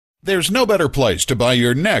There's no better place to buy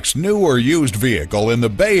your next new or used vehicle in the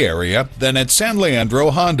Bay Area than at San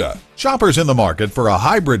Leandro Honda. Shoppers in the market for a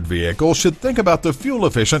hybrid vehicle should think about the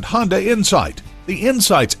fuel-efficient Honda Insight. The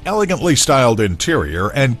Insight's elegantly styled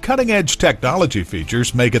interior and cutting-edge technology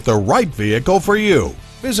features make it the right vehicle for you.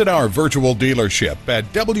 Visit our virtual dealership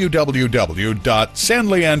at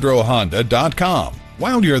www.sanleandrohonda.com.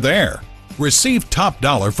 While you're there, receive top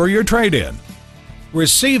dollar for your trade-in.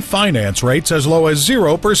 Receive finance rates as low as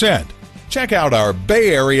 0%. Check out our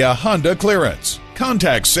Bay Area Honda clearance.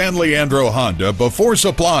 Contact San Leandro Honda before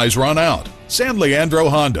supplies run out. San Leandro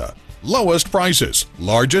Honda. Lowest prices,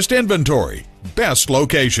 largest inventory, best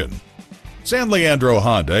location. San Leandro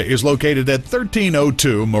Honda is located at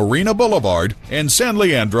 1302 Marina Boulevard in San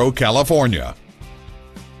Leandro, California.